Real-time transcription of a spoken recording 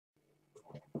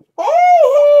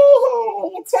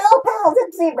it's your old pal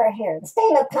Zip Zebra here, the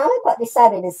stand-up comic what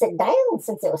decided to sit down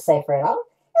since it was safer and all.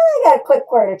 And I got a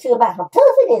quick word or two about how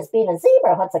tough it is being a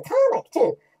zebra what's a comic,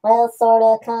 too. Well,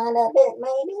 sorta, kinda, bit,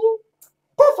 maybe.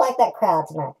 Tough like that crowd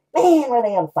tonight. Man, were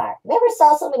they on fire. Never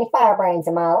saw so many firebrands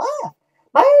in my life.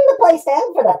 Burning the place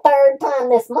down for the third time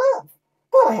this month.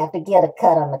 Gonna have to get a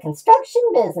cut on the construction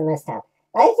biz in this town.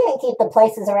 They can't keep the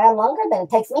places around longer than it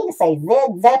takes me to say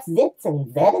Zed, Zaps, Zits,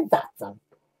 and Zed and Zotsum.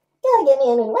 Gotta get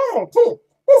me a new rider, too.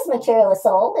 This material is so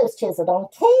old it was chiseled on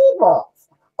cables.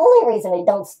 Only reason it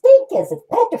don't stick is it's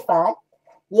petrified.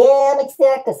 Yeah, makes the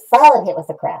act a solid hit with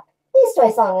the crowd. These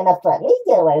toys long enough to let me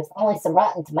get away with only some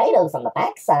rotten tomatoes on the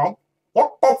backside.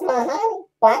 Yep, that's my honey.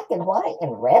 Black and white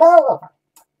and red all over.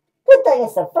 Good thing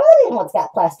it's the front end what's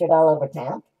got plastered all over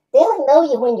town. They only know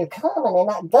you when you're coming and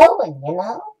not going, you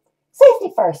know?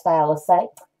 Safety first, I always say.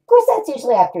 Of course, that's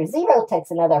usually after Zero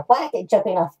takes another whack at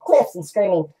jumping off cliffs and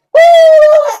screaming,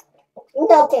 woo!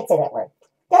 No, can't say that word.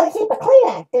 Gotta keep a clean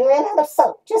act and ran out of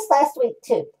soap just last week,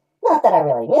 too. Not that I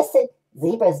really miss it.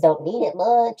 Zebras don't need it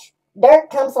much. Dirt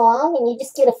comes along and you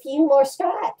just get a few more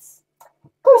stripes.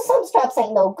 Of course, some stripes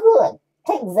ain't no good.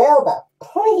 Take Zelda,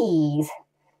 please.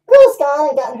 Girl's gone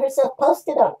and gotten herself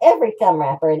posted on every gum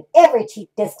wrapper and every cheap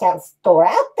discount store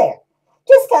out there.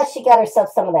 Just 'cause she got herself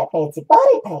some of that fancy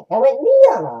body paint and went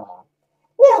neon on her.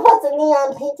 Now, what's a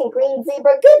neon pink and green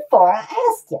zebra good for, I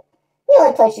ask you? The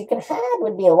only place you could hide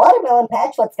would be a watermelon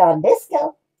patch what's gone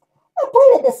disco. I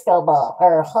played a disco ball,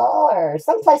 or hall, or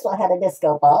someplace what had a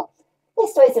disco ball.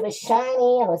 Leastways it was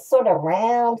shiny and was sort of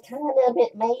round, kind of a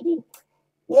bit maybe.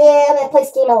 Yeah, and that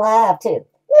place came alive, too.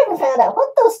 Never found out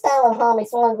what those styling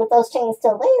homies wanted with those chains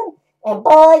till then. And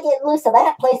boy, getting loose of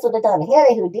that place would have done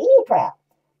Harry Houdini proud.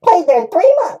 Played there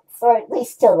 3 months, or at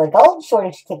least till the gold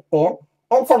shortage kicked in,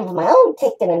 and some of my own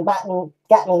kicking and button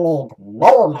got me named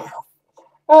Metal Mouth.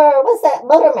 Or was that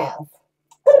Motor Mouth?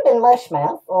 Could have been Mush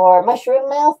Mouth, or Mushroom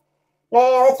Mouth.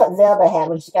 Nah, that's what Zelda had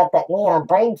when she got that neon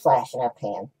brain flash in her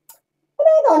pan. Am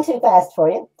I going too fast for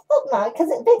you? Hope not, 'cause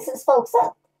it fixes folks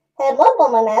up. Had one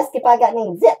woman ask if I got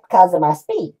named Zip because of my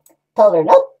speed. Told her,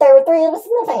 nope, there were 3 of us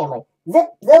in the family.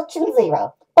 Zip, Zilch, and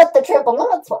Zero. But the triple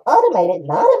knots were automated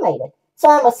and automated. So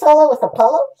I'm a solo with a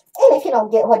polo, and if you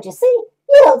don't get what you see,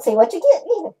 you don't see what you get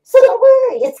either. So don't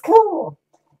worry, it's cool.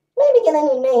 Maybe get a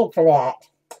new name for the act.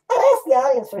 I'd ask the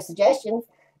audience for suggestions,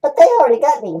 but they already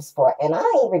got names for it, and I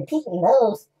ain't repeating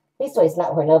those. Leastways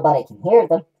not where nobody can hear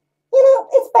them. You know,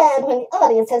 it's bad when the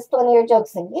audience has funnier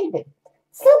jokes than you do.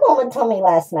 Some woman told me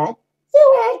last night,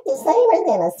 you act the samer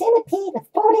than a centipede with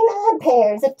 49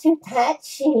 pairs of too tight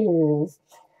shoes.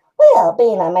 Well,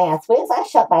 being a math whiz, I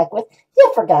shot back with,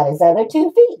 you forgot his other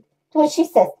 2 feet. To which she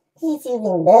says, he's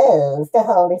using those to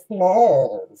hold his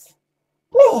nose.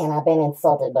 Man, I've been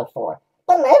insulted before,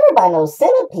 but never by no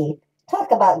centipede.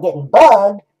 Talk about getting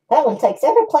bugged. That one takes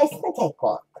every place in the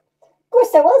cakewalk. Of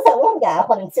course, there was that one guy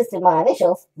who insisted my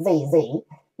initials, ZZ,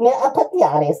 meant I put the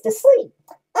audience to sleep.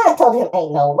 I told him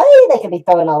ain't no way they could be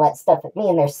throwing all that stuff at me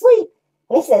in their sleep.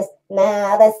 And he says,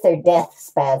 nah, that's their death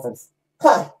spasms.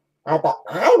 Huh, I thought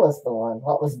I was the one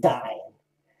what was dying.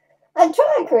 I'd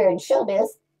tried a career in showbiz.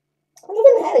 I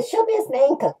even had a showbiz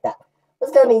name cooked up.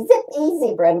 Was going to be Zip E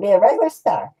Zebra and be a regular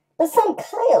star. But some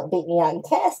coyote beat me out in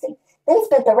casting. Then he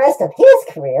spent the rest of his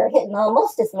career hitting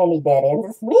almost as many dead ends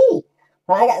as me.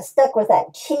 When I got stuck with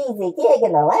that cheesy gig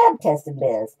in the lab testing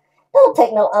biz. Don't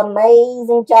take no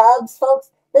amazing jobs, folks.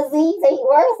 The Z's ain't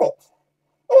worth it.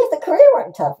 And if the career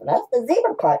weren't tough enough, the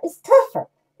zebra part is tougher.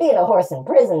 Being a horse in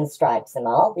prison stripes and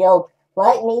all, the old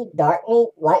light meat, dark meat,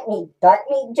 light meat, dark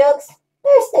meat jokes,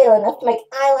 they're stale enough to make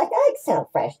I like Ike sound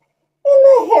fresh. And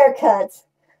the haircuts,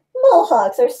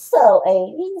 mohawks are so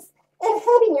 80s. And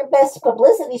having your best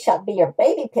publicity shot be your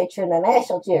baby picture in the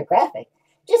National Geographic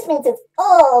just means it's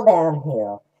all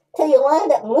downhill. Till you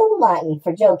wind up moonlighting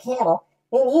for Joe Camel,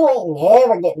 and you ain't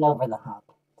never getting over the hump.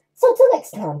 So till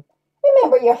next time,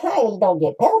 remember your hiney don't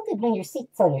get pelted when your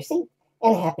seat's on your seat.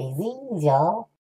 And happy Z's, y'all.